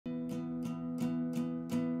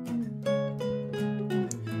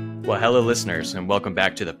Well, hello, listeners, and welcome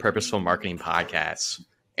back to the Purposeful Marketing Podcast.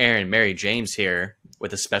 Aaron, Mary, James here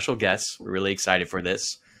with a special guest. We're really excited for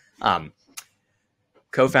this.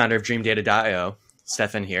 Co-founder of Dreamdata.io,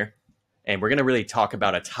 Steffen here. And we're going to really talk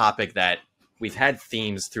about a topic that we've had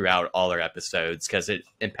themes throughout all our episodes because it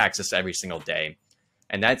impacts us every single day.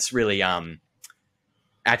 And that's really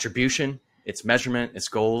attribution, its measurement, its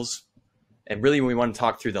goals. And really, we want to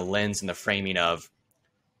talk through the lens and the framing of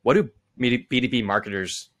what do B2B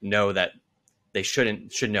marketers know that they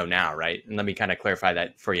should know now, right? And let me kind of clarify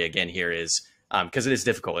that for you again here is because it is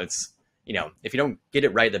difficult. It's, if you don't get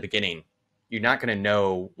it right at the beginning, you're not going to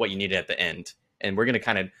know what you need at the end. And we're going to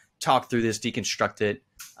kind of talk through this, deconstruct it,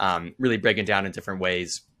 really break it down in different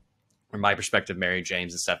ways from my perspective, Mary,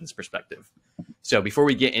 James, and Steffen's perspective. So before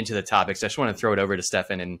we get into the topics, I just want to throw it over to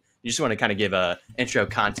Steffen, and you just want to kind of give a intro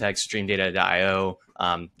context, Dreamdata.io,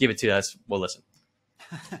 give it to us. We'll listen.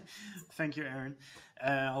 Thank you, Aaron.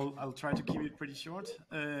 I'll try to keep it pretty short.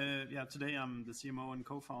 Today I'm the CMO and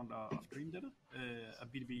co-founder of Dreamdata, a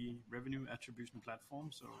B2B revenue attribution platform.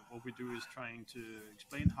 So what we do is trying to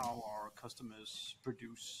explain how our customers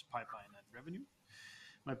produce pipeline and revenue.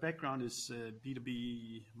 My background is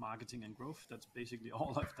B2B marketing and growth. That's basically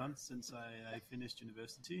all I've done since I finished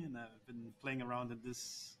university, and I've been playing around in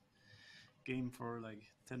this game for like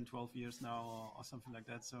 10, 12 years now or something like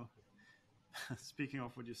that. So speaking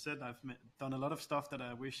of what you said, I've done a lot of stuff that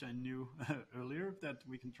I wish I knew earlier that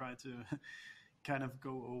we can try to kind of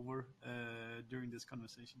go over during this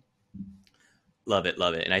conversation. Love it.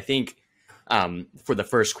 And I think for the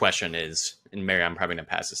first question is, and Mary, I'm probably going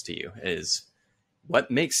to pass this to you, is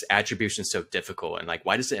what makes attribution so difficult, and like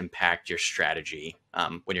why does it impact your strategy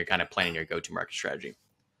when you're kind of planning your go-to-market strategy?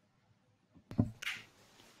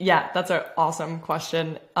 Yeah, that's an awesome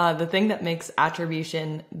question. The thing that makes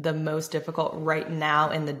attribution the most difficult right now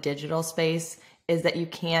in the digital space is that you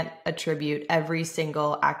can't attribute every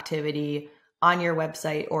single activity on your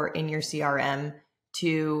website or in your CRM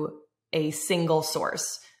to a single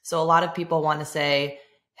source. So a lot of people want to say,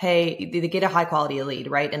 hey, they get a high quality lead,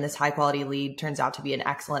 right? And this high quality lead turns out to be an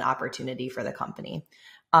excellent opportunity for the company.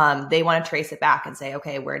 They want to trace it back and say,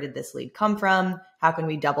 okay, where did this lead come from? How can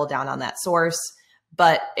we double down on that source?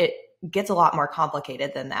 But it gets a lot more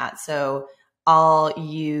complicated than that. So I'll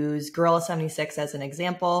use Gorilla 76 as an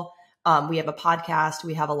example. We have a podcast,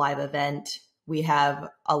 we have a live event, we have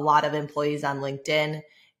a lot of employees on LinkedIn.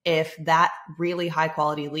 If that really high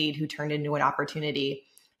quality lead who turned into an opportunity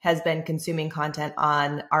has been consuming content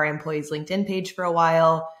on our employees' LinkedIn page for a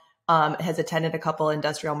while, has attended a couple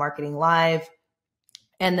Industrial Marketing Live,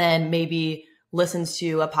 and then maybe listens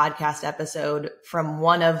to a podcast episode from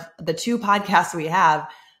one of the two podcasts we have,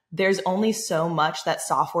 there's only so much that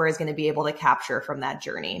software is going to be able to capture from that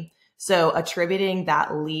journey. So attributing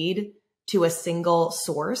that lead to a single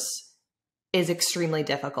source is extremely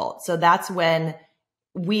difficult. So that's when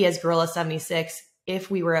we as Gorilla 76, if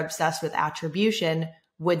we were obsessed with attribution,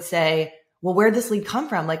 would say, well, where did this lead come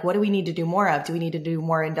from? Like, what do we need to do more of? Do we need to do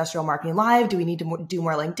more Industrial Marketing Live? Do we need to do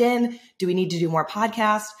more LinkedIn? Do we need to do more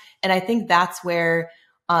podcasts? And I think that's where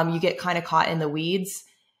you get kind of caught in the weeds,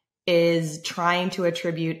 is trying to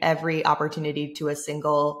attribute every opportunity to a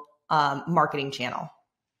single marketing channel.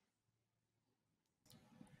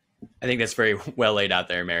 I think that's very well laid out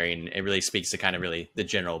there, Mary, and it really speaks to kind of really the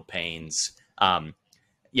general pains.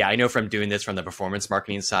 Yeah, I know from doing this from the performance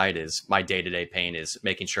marketing side is my day-to-day pain is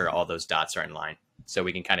making sure all those dots are in line. So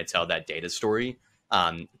we can kind of tell that data story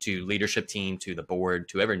to leadership team, to the board,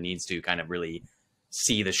 to whoever needs to kind of really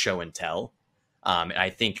see the show and tell. And I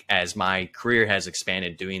think as my career has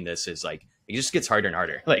expanded doing this is like, it just gets harder and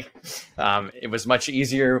harder. Like it was much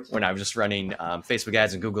easier when I was just running Facebook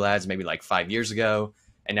ads and Google ads maybe like 5 years ago.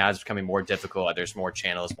 And now it's becoming more difficult. There's more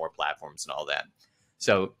channels, more platforms and all that.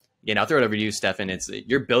 So I'll throw it over to you, Steffen.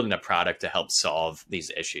 You're building a product to help solve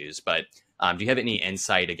these issues, but do you have any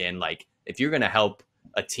insight again, like if you're going to help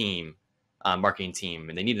a team, marketing team,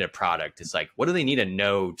 and they needed a product, it's like, what do they need to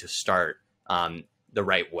know to start the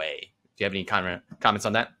right way? Do you have any comments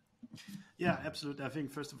on that? Yeah, absolutely. I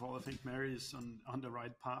think, first of all, I think Mary is on the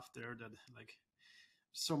right path there, that like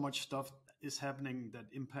so much stuff is happening that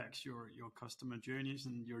impacts your customer journeys,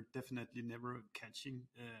 and you're definitely never catching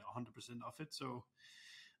 100% of it. So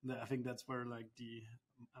I think that's where like the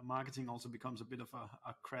marketing also becomes a bit of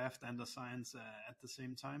a craft and a science at the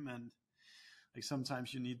same time. And like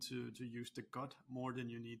sometimes you need to use the gut more than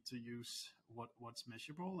you need to use what's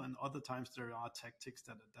measurable. And other times there are tactics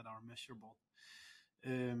that are measurable.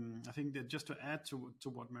 I think that just to add to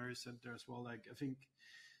what Mary said there as well, like I think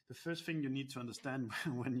the first thing you need to understand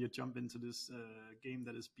when you jump into this game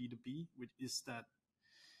that is B2B, which is that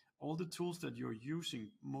all the tools that you're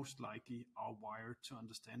using most likely are wired to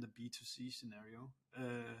understand a B2C scenario.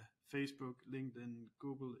 Facebook, LinkedIn,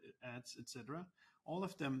 Google Ads, etc. All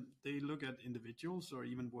of them, they look at individuals, or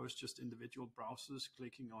even worse, just individual browsers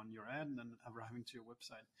clicking on your ad and then arriving to your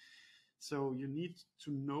website. So you need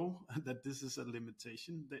to know that this is a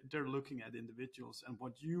limitation. They're looking at individuals, and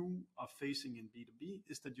what you are facing in B2B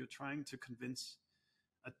is that you're trying to convince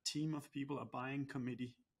a team of people, a buying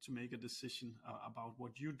committee, to make a decision about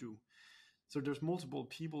what you do. So there's multiple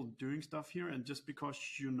people doing stuff here, and just because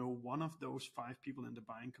you know one of those 5 people in the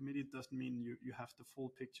buying committee doesn't mean you have the full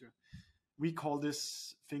picture. We call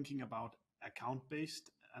this thinking about an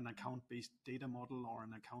account-based data model, or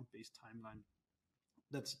an account-based timeline.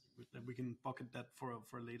 That we can bucket that for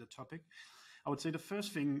a later topic. I would say the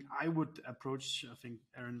first thing I would approach, I think,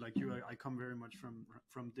 Aaron, like you, I come very much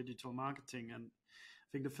from digital marketing, and I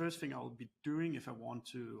think the first thing I'll be doing if I want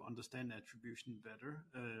to understand attribution better,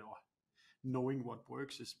 or knowing what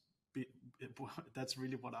works, that's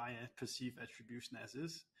really what I perceive attribution as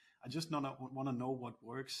is. I just want to know what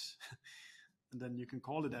works, and then you can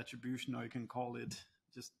call it attribution, or you can call it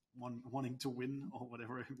just wanting to win, or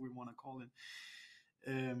whatever we want to call it.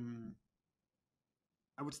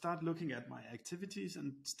 I would start looking at my activities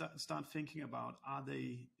and start thinking about, are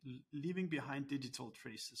they leaving behind digital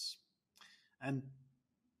traces? And,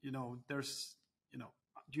 do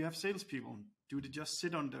you have salespeople? Do they just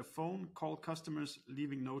sit on their phone, call customers,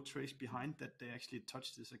 leaving no trace behind that they actually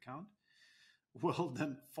touched this account? Well,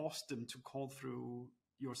 then force them to call through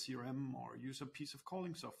your CRM or use a piece of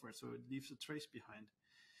calling software so it leaves a trace behind.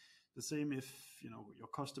 The same if your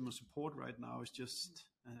customer support right now is just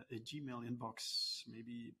a Gmail inbox.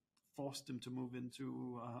 Maybe force them to move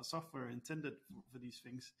into software intended for these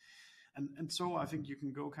things. And so I think you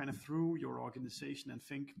can go kind of through your organization and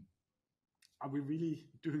think, are we really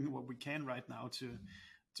doing what we can right now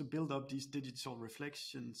to build up these digital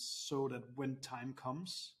reflections so that when time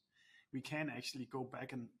comes, we can actually go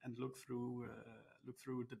back and look through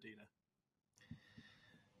the data.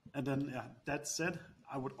 And then, that said,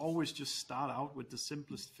 I would always just start out with the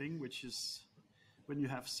simplest thing, which is when you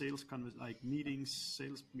have sales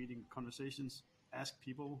meeting conversations, ask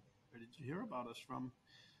people, where did you hear about us from?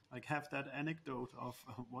 Like, have that anecdote of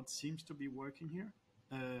what seems to be working here.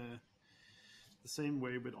 The same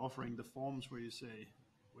way with offering the forms where you say,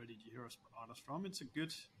 where did you hear about us from?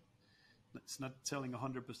 It's not telling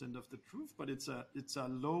 100% of the truth, but it's a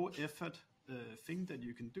low effort thing that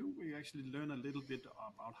you can do where you actually learn a little bit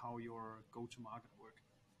about how your go-to-market work.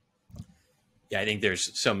 Yeah, I think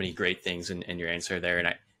there's so many great things in your answer there.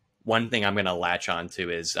 And one thing I'm going to latch on to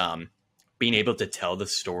is being able to tell the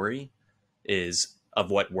story of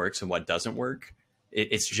what works and what doesn't work.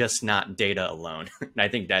 It's just not data alone. And I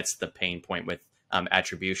think that's the pain point with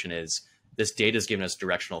attribution is this data is giving us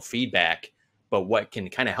directional feedback, but what can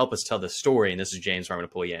kind of help us tell the story, and this is James where I'm going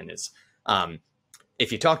to pull you in, is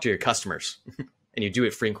if you talk to your customers and you do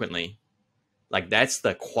it frequently, like that's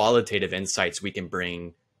the qualitative insights we can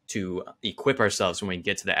bring to equip ourselves when we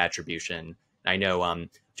get to the attribution. I know,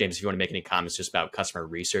 James, if you want to make any comments just about customer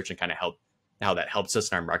research and kind of how that helps us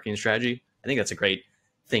in our marketing strategy, I think that's a great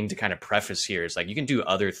thing to kind of preface here. Is like you can do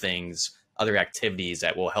other things, other activities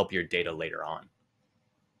that will help your data later on.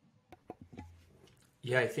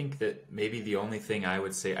 Yeah, I think that maybe the only thing I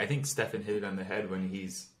would say, I think Steffen hit it on the head when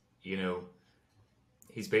he's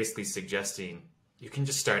basically suggesting you can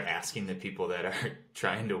just start asking the people that are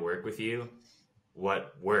trying to work with you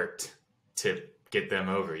what worked to get them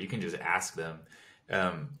over. You can just ask them.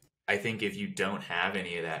 I think if you don't have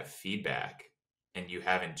any of that feedback and you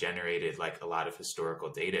haven't generated like a lot of historical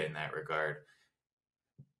data in that regard,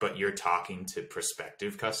 but you're talking to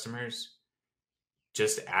prospective customers,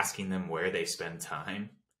 just asking them where they spend time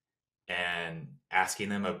and asking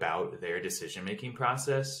them about their decision-making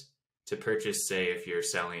process to purchase, say, if you're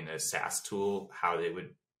selling a SaaS tool, how they would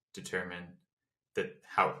determine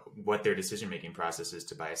what their decision-making process is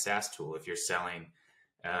to buy a SaaS tool. If you're selling,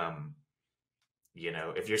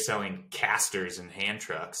 if you're selling casters and hand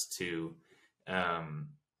trucks to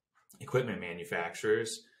equipment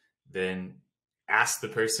manufacturers, then ask the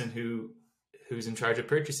person who's in charge of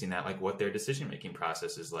purchasing that, like what their decision-making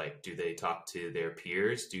process is like. Do they talk to their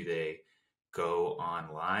peers? Do they go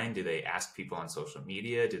online? Do they ask people on social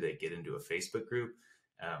media? Do they get into a Facebook group?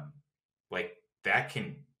 Like that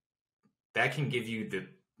can give you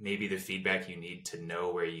maybe the feedback you need to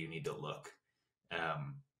know where you need to look,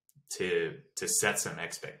 to set some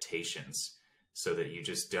expectations so that you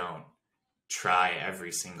just don't try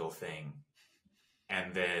every single thing.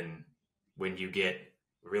 And then when you get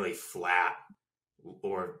really flat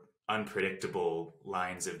or unpredictable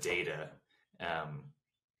lines of data,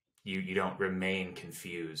 you don't remain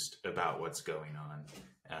confused about what's going on.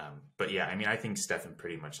 But yeah, I mean, I think Steffen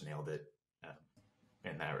pretty much nailed it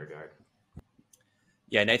in that regard.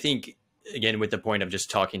 Yeah, and I think, again, with the point of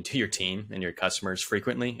just talking to your team and your customers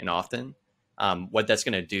frequently and often, what that's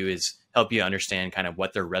going to do is help you understand kind of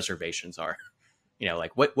what their reservations are. You know,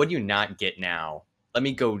 like what do you not get now? Let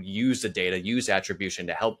me go use the data, use attribution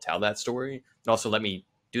to help tell that story. And also let me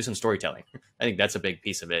do some storytelling. I think that's a big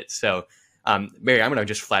piece of it. So, Mary, I'm going to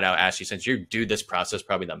just flat out ask you, since you do this process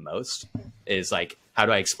probably the most, is like, how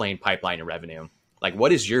do I explain pipeline and revenue? Like,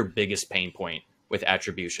 what is your biggest pain point with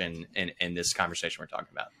attribution in this conversation we're talking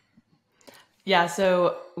about? Yeah,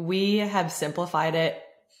 so we have simplified it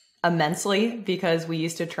immensely because we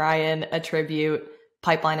used to try and attribute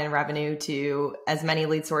pipeline and revenue to as many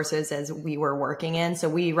lead sources as we were working in. So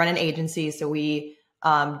we run an agency, so we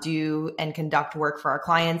do and conduct work for our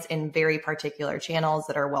clients in very particular channels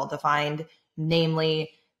that are well defined, namely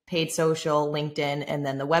paid social, LinkedIn, and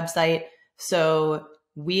then the website. So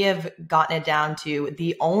we have gotten it down to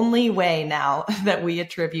the only way now that we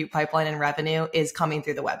attribute pipeline and revenue is coming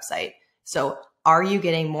through the website. So are you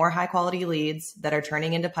getting more high quality leads that are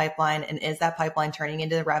turning into pipeline? And is that pipeline turning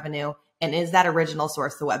into the revenue? And is that original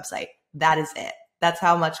source the website? That is it. That's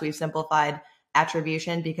how much we've simplified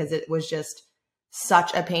attribution, because it was just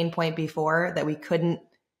such a pain point before that we couldn't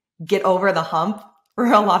get over the hump for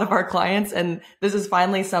a lot of our clients. And this is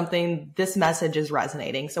finally something, this message is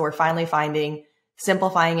resonating. So we're finally finding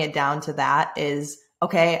simplifying it down to that is,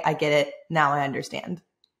 okay, I get it. Now I understand.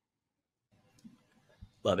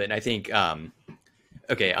 Love it. And I think,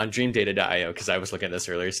 okay, on dreamdata.io, because I was looking at this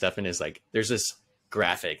earlier, Steffen, is like, there's this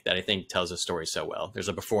graphic that I think tells a story so well. There's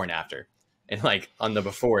a before and after. And like on the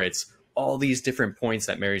before, it's all these different points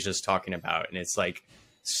that Mary's just talking about. And it's like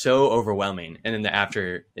so overwhelming. And then the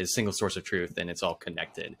after is single source of truth, and it's all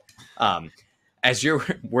connected. As you're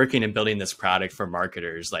working and building this product for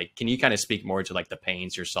marketers, like, can you kind of speak more to like the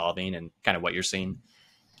pains you're solving and kind of what you're seeing?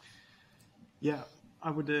 Yeah, I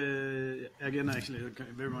would again actually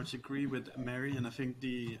very much agree with Mary, and I think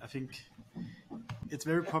it's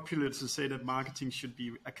very popular to say that marketing should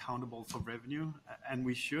be accountable for revenue, and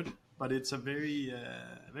we should, but it's a very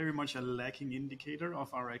much a lacking indicator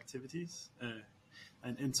of our activities.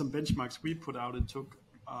 And in some benchmarks we put out, it took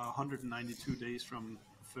 192 days from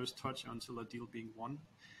first touch until a deal being won,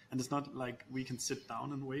 and it's not like we can sit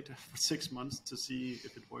down and wait for 6 months to see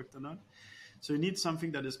if it worked or not. So you need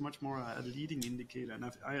something that is much more a leading indicator. And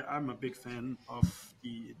I'm a big fan of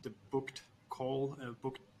the booked call,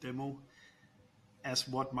 booked demo, as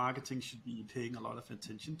what marketing should be paying a lot of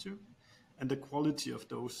attention to, and the quality of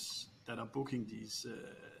those that are booking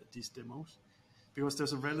these demos, because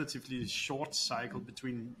there's a relatively short cycle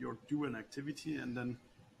between your do an activity and then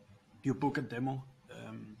you book a demo.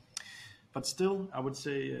 But still, I would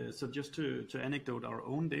say, so just to anecdote our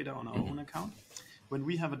own data on our own account, when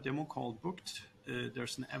we have a demo call booked,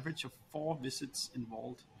 there's an average of 4 visits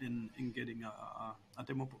involved in getting a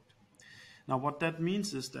demo booked. Now, what that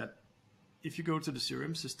means is that if you go to the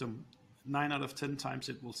CRM system, 9 out of 10 times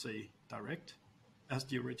it will say direct as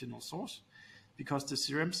the original source, because the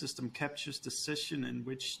CRM system captures the session in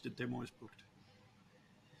which the demo is booked.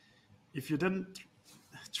 If you then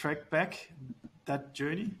track back that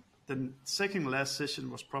journey, then second last session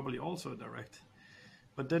was probably also direct.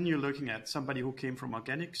 But then you're looking at somebody who came from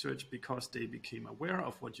organic search because they became aware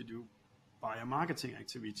of what you do by a marketing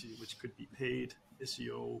activity, which could be paid,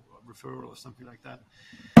 SEO, or referral, or something like that.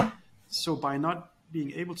 So by not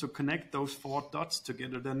being able to connect those 4 dots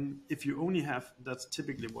together, then if you only have, that's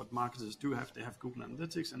typically what marketers do have, they have Google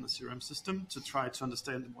Analytics and a CRM system to try to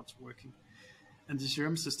understand what's working. And the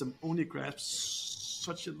CRM system only grasps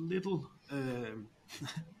such a little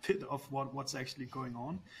bit of what's actually going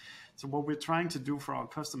on. So what we're trying to do for our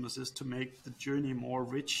customers is to make the journey more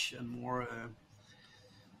rich and more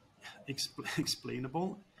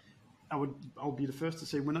explainable. I'll be the first to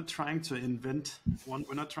say we're not trying to invent one.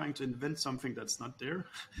 We're not trying to invent something that's not there.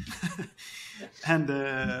 And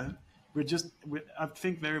I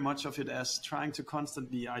think very much of it as trying to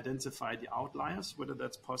constantly identify the outliers, whether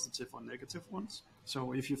that's positive or negative ones.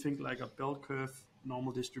 So if you think like a bell curve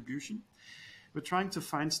normal distribution, we're trying to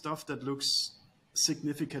find stuff that looks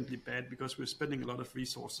significantly bad because we're spending a lot of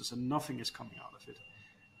resources and nothing is coming out of it.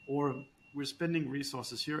 Or we're spending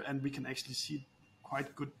resources here and we can actually see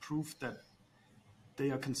quite good proof that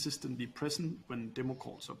they are consistently present when demo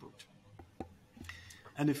calls are booked.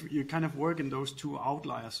 And if you kind of work in those 2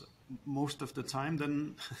 outliers most of the time,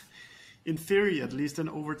 then in theory at least, then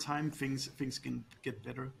over time things can get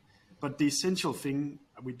better. But the essential thing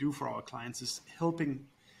we do for our clients is helping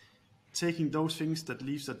taking those things that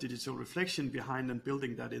leaves a digital reflection behind and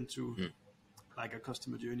building that into like a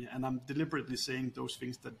customer journey. And I'm deliberately saying those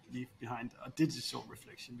things that leave behind a digital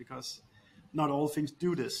reflection, because not all things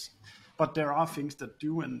do this, but there are things that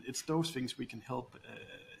do, and it's those things we can help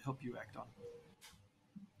you act on.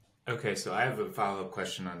 Okay, so I have a follow-up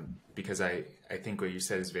question on, because I think what you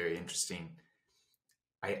said is very interesting.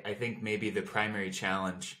 I think maybe the primary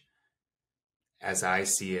challenge, as I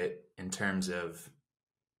see it, in terms of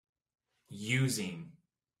using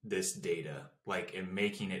this data, like, and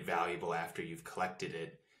making it valuable after you've collected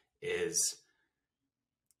it, is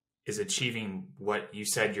achieving what you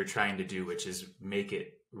said you're trying to do, which is make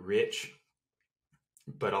it rich,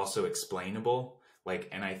 but also explainable. Like,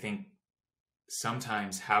 and I think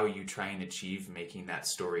sometimes how you try and achieve making that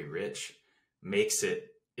story rich makes it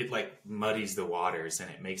like muddies the waters, and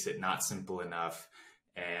it makes it not simple enough.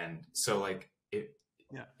 And so, like,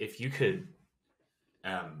 if you could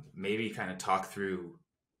maybe kind of talk through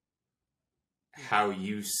how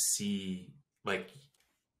you see, like,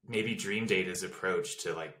 maybe Dreamdata's approach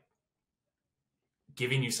to, like,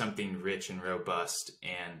 giving you something rich and robust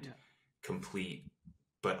and complete,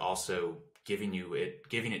 but also giving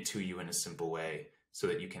it to you in a simple way so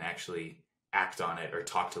that you can actually act on it or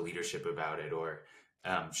talk to leadership about it, or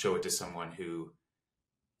show it to someone who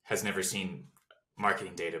has never seen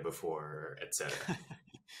marketing data before, etc.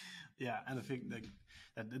 Yeah, and I think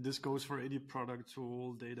that this goes for any product,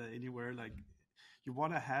 tool, data, anywhere. Like, you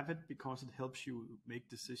want to have it because it helps you make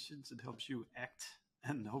decisions, it helps you act,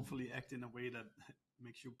 and hopefully act in a way that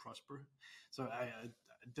makes you prosper. So I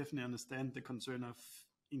definitely understand the concern of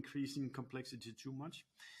increasing complexity too much.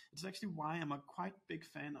 It's actually why I'm a quite big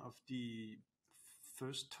fan of the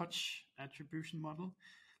first touch attribution model.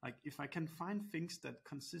 Like, if I can find things that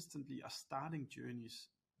consistently are starting journeys,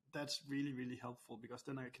 that's really, really helpful, because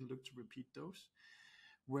then I can look to repeat those.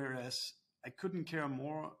 Whereas I couldn't care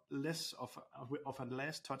less of a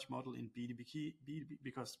last touch model in B2B,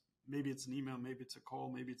 because maybe it's an email, maybe it's a call,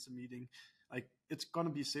 maybe it's a meeting. Like, it's going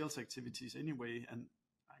to be sales activities anyway, and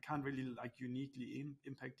I can't really, like, uniquely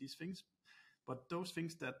impact these things. But those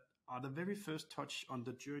things that are the very first touch on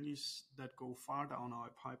the journeys that go far down our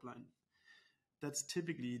pipeline, that's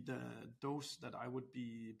typically those that I would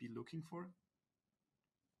be looking for.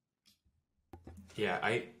 Yeah,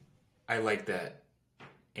 I like that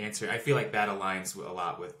answer. I feel like that aligns a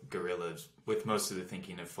lot with Gorillas, with most of the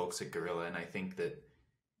thinking of folks at Gorilla, and I think that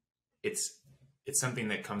it's something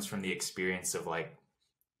that comes from the experience of, like,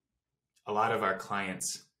 a lot of our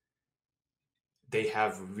clients, they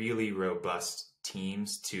have really robust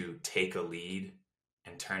teams to take a lead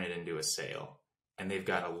and turn it into a sale. And they've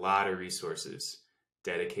got a lot of resources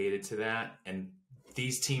dedicated to that. And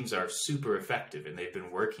these teams are super effective, and they've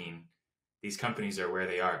been working. These companies are where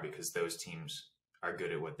they are because those teams are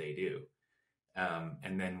good at what they do.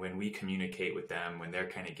 And then when we communicate with them, when they're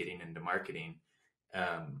kind of getting into marketing,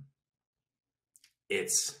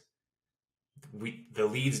 the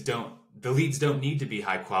leads don't need to be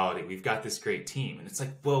high quality. We've got this great team. And it's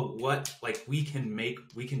like, well, we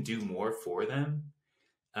can do more for them.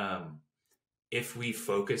 If we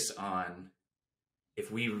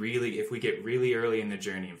get really early in the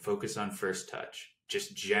journey and focus on first touch,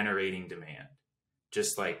 just generating demand,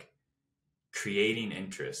 just like creating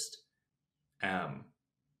interest,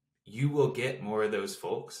 you will get more of those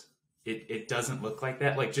folks. It doesn't look like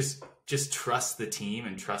that. Like, just trust the team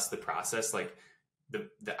and trust the process. Like,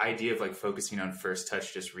 the idea of, like, focusing on first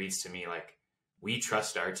touch just reads to me like we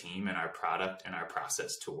trust our team and our product and our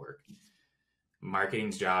process to work.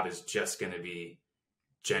 Marketing's job is just going to be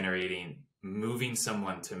moving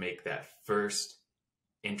someone to make that first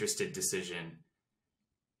interested decision,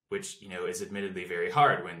 which, is admittedly very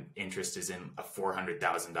hard when interest is in a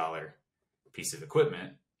 $400,000 piece of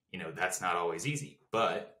equipment. That's not always easy.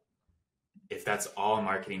 But if that's all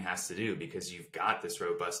marketing has to do, because you've got this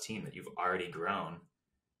robust team that you've already grown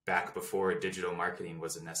back before digital marketing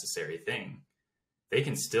was a necessary thing, they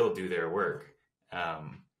can still do their work,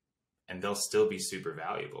 and they'll still be super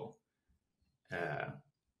valuable.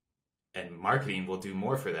 And marketing will do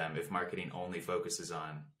more for them if marketing only focuses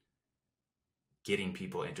on getting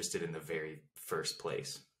people interested in the very first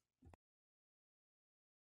place.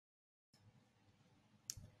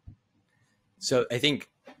 So I think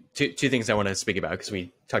two things I want to speak about, because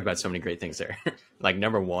we talked about so many great things there. Like,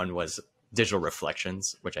 number one was digital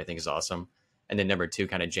reflections, which I think is awesome. And then number two,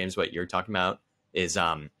 kind of, James, what you're talking about is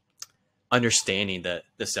understanding the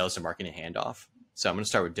sales and marketing handoff. So I'm going to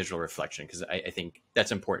start with digital reflection, because I think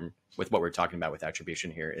that's important with what we're talking about with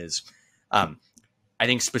attribution here is, I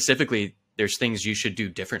think specifically there's things you should do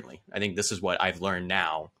differently. I think this is what I've learned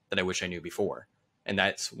now that I wish I knew before. And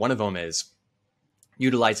that's one of them is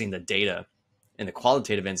utilizing the data and the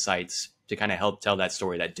qualitative insights to kind of help tell that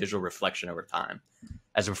story, that digital reflection over time.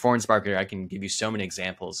 As a performance marketer, I can give you so many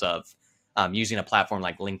examples of using a platform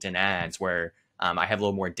like LinkedIn ads where I have a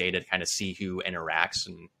little more data to kind of see who interacts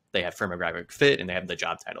and they have firmographic fit and they have the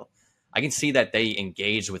job title. I can see that they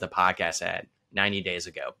engaged with a podcast ad 90 days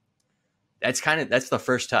ago. That's the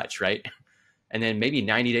first touch, right? And then maybe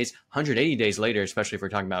 90 days, 180 days later, especially if we're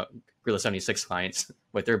talking about Gorilla 76 clients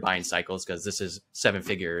with their buying cycles, because this is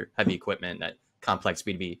 7-figure heavy equipment, that complex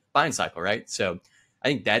B2B buying cycle, right? So I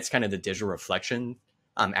think that's kind of the digital reflection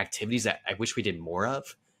activities that I wish we did more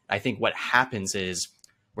of. I think what happens is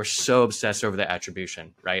we're so obsessed over the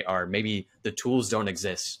attribution, right? Or maybe the tools don't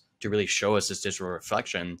exist to really show us this digital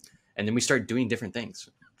reflection. And then we start doing different things.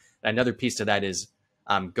 Another piece to that is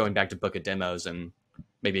going back to book of demos, and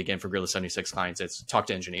maybe again for Gorilla 76 clients, it's talk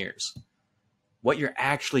to engineers. What you're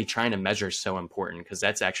actually trying to measure is so important because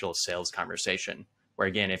that's actual sales conversation. Where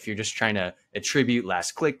again, if you're just trying to attribute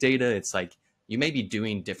last click data, it's like you may be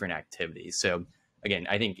doing different activities. So again,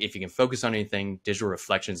 I think if you can focus on anything, digital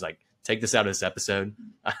reflections, like take this out of this episode,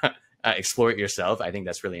 explore it yourself. I think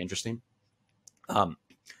that's really interesting.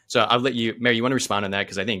 So I'll let you, Mary, you want to respond on that?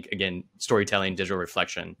 Because I think, again, storytelling, digital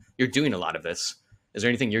reflection, you're doing a lot of this. Is there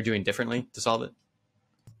anything you're doing differently to solve it?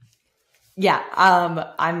 Yeah,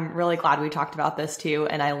 I'm really glad we talked about this too.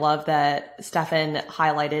 And I love that Steffen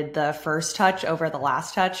highlighted the first touch over the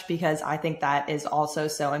last touch, because I think that is also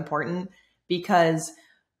so important. Because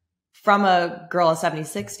from a Gorilla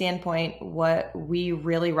 76 standpoint, what we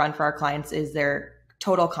really run for our clients is their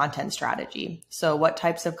total content strategy. So what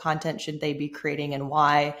types of content should they be creating and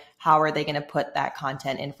why? How are they going to put that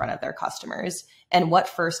content in front of their customers? And what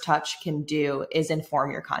first touch can do is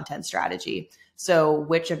inform your content strategy. So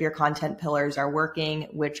which of your content pillars are working,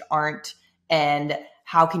 which aren't, and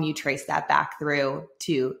how can you trace that back through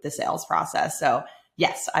to the sales process? So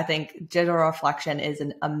yes, I think digital reflection is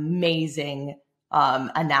an amazing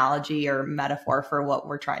analogy or metaphor for what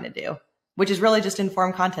we're trying to do, which is really just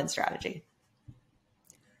inform content strategy.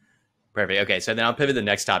 Perfect. Okay, so then I'll pivot to the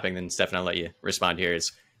next topic, then Steffen, I'll let you respond here,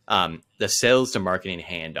 is the sales to marketing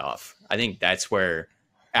handoff. I think that's where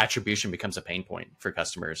attribution becomes a pain point for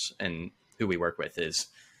customers and who we work with is,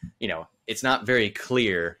 it's not very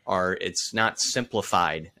clear, or it's not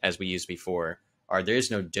simplified as we used before, or there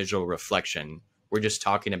is no digital reflection. We're just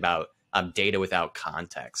talking about data without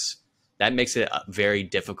context. That makes it a very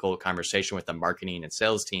difficult conversation with the marketing and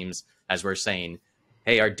sales teams as we're saying,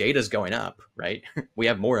 hey, our data's going up, right? We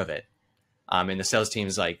have more of it. And the sales team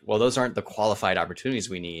is like, well, those aren't the qualified opportunities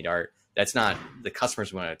we need, or that's not the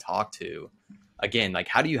customers we want to talk to. Again, like,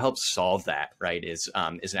 how do you help solve that, right? Is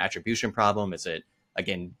an attribution problem? Is it,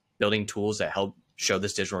 again, building tools that help show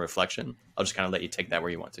this digital reflection? I'll just kind of let you take that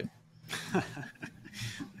where you want to.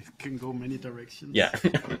 It can go many directions. Yeah.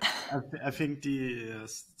 I think the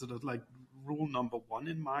sort of like rule number one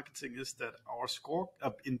in marketing is that our score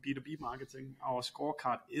in B2B marketing, our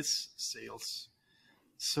scorecard is sales.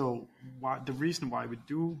 So the reason why we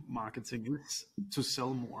do marketing is to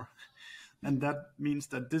sell more. And that means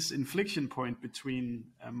that this inflection point between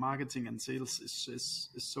marketing and sales is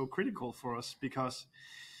so critical for us, because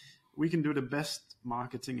we can do the best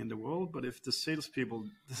marketing in the world, but if the salespeople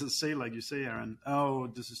say, like you say, Aaron, oh,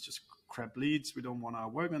 this is just crap leads, we don't want to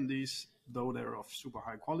work on these, though they're of super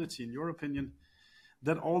high quality in your opinion,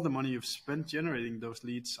 then all the money you've spent generating those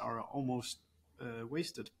leads are almost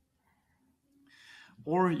wasted.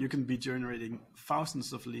 Or you can be generating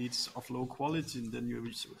thousands of leads of low quality, and then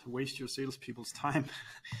you waste your salespeople's time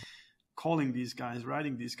calling these guys,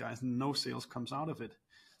 writing these guys, and no sales comes out of it.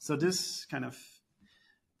 So this kind of,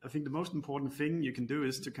 I think the most important thing you can do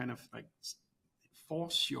is to kind of like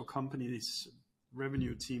force your company's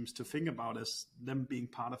revenue teams to think about as them being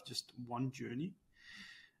part of just one journey.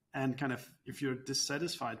 And kind of, if you're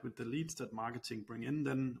dissatisfied with the leads that marketing bring in,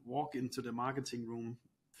 then walk into the marketing room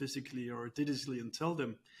physically or digitally and tell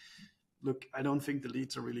them, look, I don't think the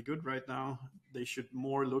leads are really good right now. They should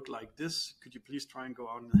more look like this. Could you please try and go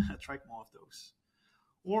out and attract more of those?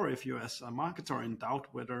 Or if you as a marketer in doubt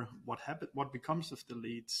whether what becomes of the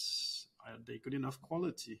leads, are they good enough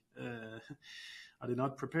quality? Are they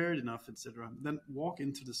not prepared enough, etc.? Then walk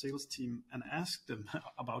into the sales team and ask them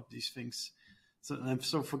about these things.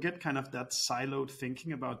 So forget kind of that siloed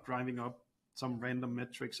thinking about driving up some random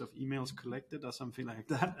metrics of emails collected or something like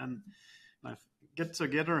that, and get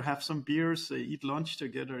together, have some beers, eat lunch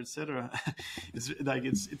together, etc. It's like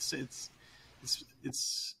it's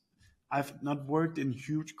I've not worked in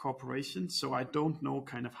huge corporations, so I don't know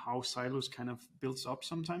kind of how silos kind of builds up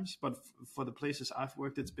sometimes. But for the places I've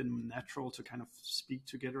worked, it's been natural to kind of speak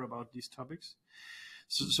together about these topics.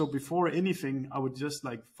 So before anything, I would just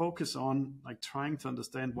like focus on like trying to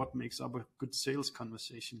understand what makes up a good sales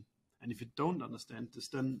conversation. And if you don't understand this,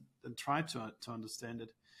 then try to understand it.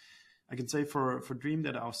 I can say for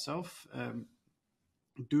Dreamdata ourselves,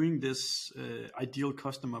 doing this ideal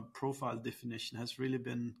customer profile definition has really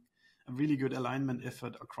been a really good alignment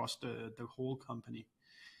effort across the whole company,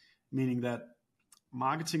 meaning that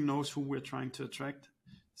marketing knows who we're trying to attract,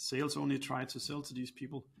 sales only try to sell to these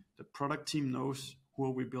people, the product team knows who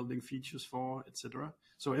are we building features for, etc.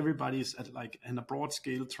 So everybody's at like in a broad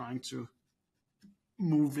scale trying to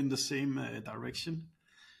move in the same direction.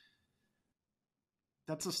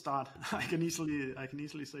 That's a start. I can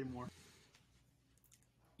easily say more.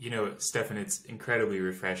 You know, Steffen, it's incredibly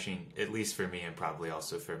refreshing, at least for me and probably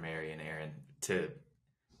also for Mary and Aaron, to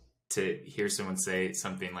hear someone say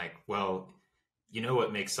something like, well, you know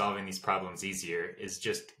what makes solving these problems easier is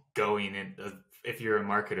just going in. If you're a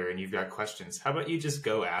marketer and you've got questions, how about you just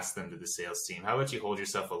go ask them to the sales team? How about you hold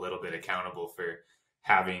yourself a little bit accountable for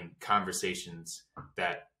having conversations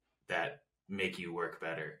that make you work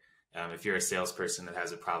better? If you're a salesperson that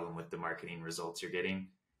has a problem with the marketing results you're getting,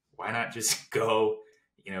 why not just go,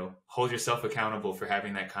 hold yourself accountable for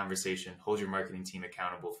having that conversation, hold your marketing team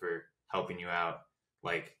accountable for helping you out.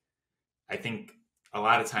 Like, I think a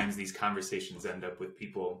lot of times these conversations end up with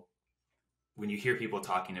people, when you hear people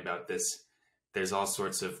talking about this, there's all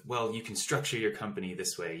sorts of, well, you can structure your company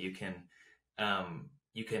this way. You can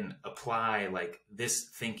apply like this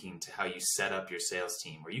thinking to how you set up your sales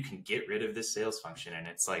team, or you can get rid of this sales function. And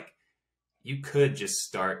it's like, you could just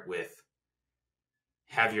start with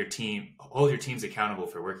hold your teams accountable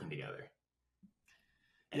for working together.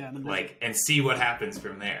 Yeah, and see what happens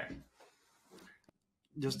from there.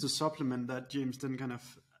 Just to supplement that, James, then kind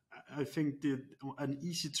of, I think an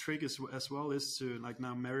easy trick as well is to, like,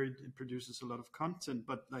 now Mary produces a lot of content,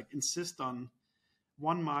 but like insist on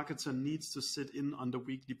one marketer needs to sit in on the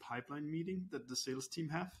weekly pipeline meeting that the sales team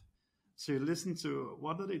have. So you listen to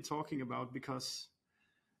what are they talking about, because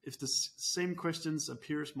if the same questions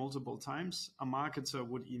appears multiple times, a marketer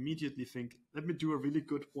would immediately think, let me do a really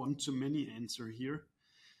good one-to-many answer here,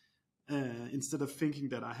 instead of thinking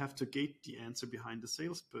that I have to gate the answer behind the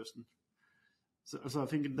salesperson. So I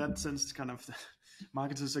think in that sense, kind of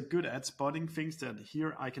marketers are good at spotting things that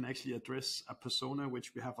here I can actually address a persona,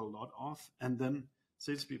 which we have a lot of, and then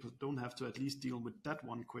salespeople don't have to at least deal with that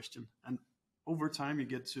one question. And over time, you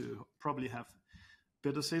get to probably have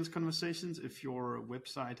better sales conversations if your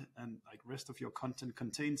website and like rest of your content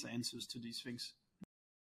contains answers to these things.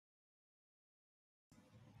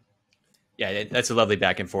 Yeah, that's a lovely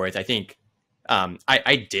back and forth. I think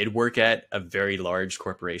I did work at a very large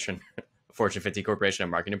corporation, Fortune 50 corporation, a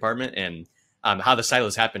marketing department, and how the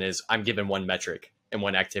silos happen is I'm given one metric and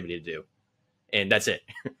one activity to do, and that's it.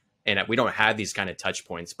 And we don't have these kind of touch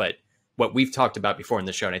points. But what we've talked about before in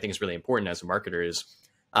the show, and I think is really important as a marketer, is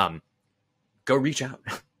go reach out,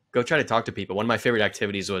 go try to talk to people. One of my favorite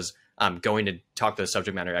activities was going to talk to the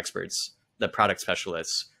subject matter experts, the product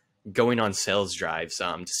specialists, going on sales drives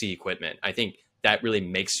to see equipment. I think that really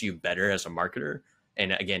makes you better as a marketer.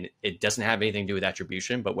 And again, it doesn't have anything to do with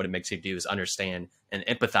attribution, but what it makes you do is understand and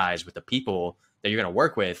empathize with the people that you're going to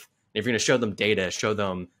work with. And if you're going to show them data, show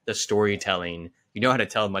them the storytelling, you know how to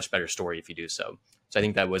tell a much better story if you do so. So I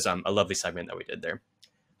think that was a lovely segment that we did there.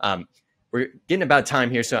 We're getting about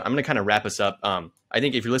time here, so I'm going to kind of wrap us up. I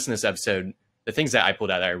think if you're listening to this episode, the things that I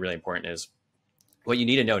pulled out that are really important is what you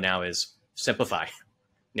need to know now is simplify.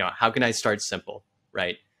 How can I start simple,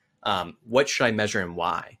 right? What should I measure and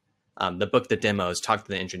why? The book, the demos, talk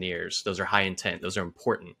to the engineers. Those are high intent. Those are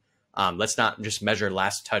important. Let's not just measure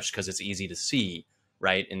last touch because it's easy to see,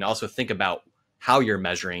 right? And also think about how you're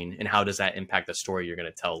measuring and how does that impact the story you're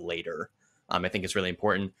going to tell later. I think it's really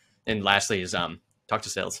important. And lastly is talk to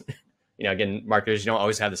sales. Again, marketers, you don't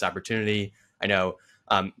always have this opportunity. I know,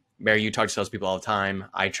 Mary, you talk to salespeople all the time.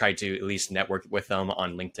 I try to at least network with them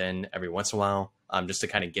on LinkedIn every once in a while, just to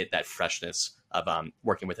kind of get that freshness of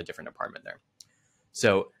working with a different department there.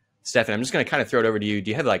 So, Steffen, I'm just going to kind of throw it over to you.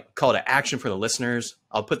 Do you have like call to action for the listeners?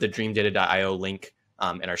 I'll put the dreamdata.io link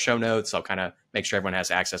in our show notes. I'll kind of make sure everyone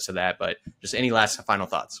has access to that. But just any last final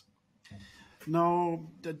thoughts?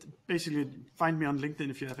 No, basically find me on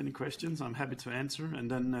LinkedIn if you have any questions. I'm happy to answer. And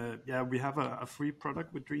then, we have a free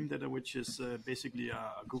product with Dreamdata, which is basically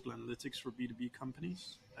a Google Analytics for B2B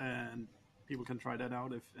companies. And people can try that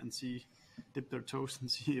out and dip their toes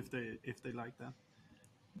and see if they like that.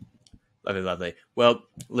 Lovely, lovely. Well,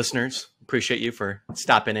 listeners, appreciate you for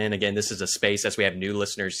stopping in. Again, this is a space as we have new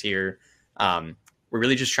listeners here. We're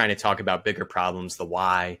really just trying to talk about bigger problems, the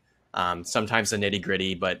why, sometimes the nitty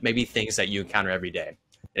gritty, but maybe things that you encounter every day.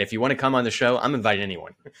 And if you want to come on the show, I'm inviting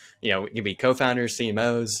anyone. It can be co-founders,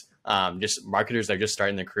 CMOs, just marketers that are just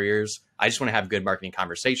starting their careers. I just want to have good marketing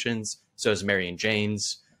conversations. So is Mary and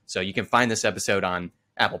James. So you can find this episode on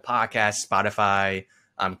Apple Podcasts, Spotify,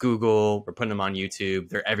 Google. We're putting them on YouTube.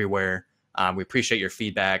 They're everywhere. We appreciate your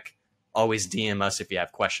feedback. Always DM us if you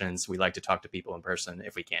have questions. We like to talk to people in person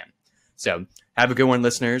if we can. So have a good one,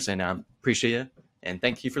 listeners, and appreciate you. And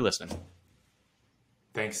thank you for listening.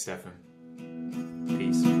 Thanks, Steffen.